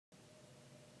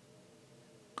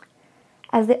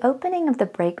As the opening of the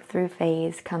breakthrough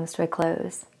phase comes to a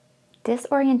close,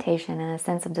 disorientation and a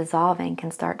sense of dissolving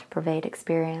can start to pervade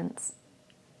experience.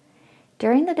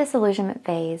 During the disillusionment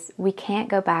phase, we can't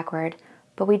go backward,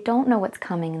 but we don't know what's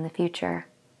coming in the future.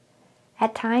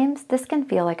 At times, this can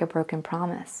feel like a broken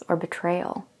promise or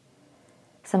betrayal.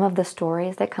 Some of the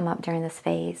stories that come up during this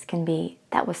phase can be,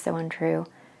 "That was so untrue.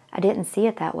 I didn't see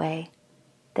it that way.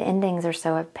 The endings are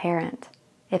so apparent.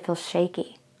 It feels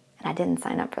shaky, and I didn't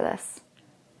sign up for this."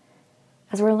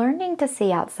 As we're learning to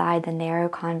see outside the narrow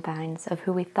confines of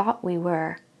who we thought we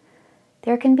were,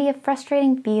 there can be a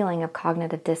frustrating feeling of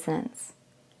cognitive dissonance.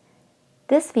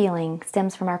 This feeling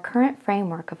stems from our current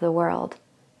framework of the world,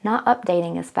 not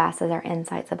updating as fast as our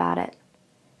insights about it.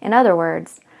 In other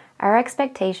words, our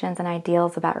expectations and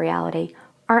ideals about reality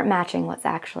aren't matching what's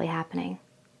actually happening.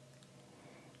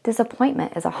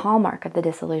 Disappointment is a hallmark of the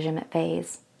disillusionment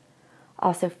phase.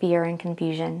 Also, fear and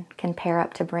confusion can pair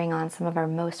up to bring on some of our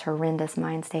most horrendous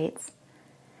mind states.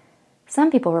 Some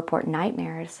people report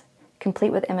nightmares,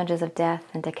 complete with images of death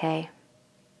and decay.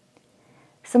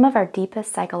 Some of our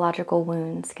deepest psychological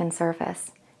wounds can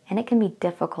surface, and it can be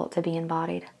difficult to be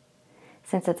embodied,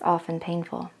 since it's often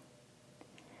painful.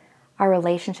 Our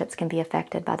relationships can be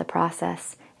affected by the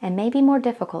process and may be more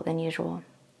difficult than usual.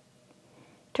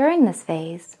 During this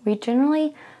phase, we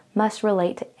generally must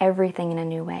relate to everything in a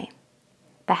new way.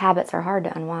 The habits are hard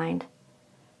to unwind.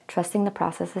 Trusting the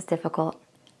process is difficult,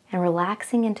 and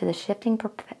relaxing into the shifting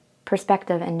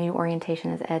perspective and new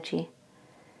orientation is edgy.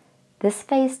 This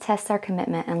phase tests our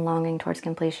commitment and longing towards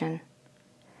completion.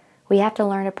 We have to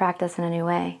learn to practice in a new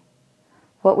way.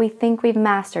 What we think we've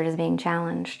mastered is being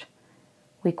challenged.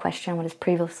 We question what has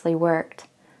previously worked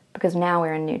because now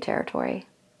we're in new territory.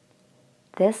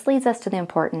 This leads us to the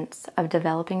importance of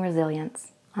developing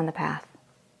resilience on the path.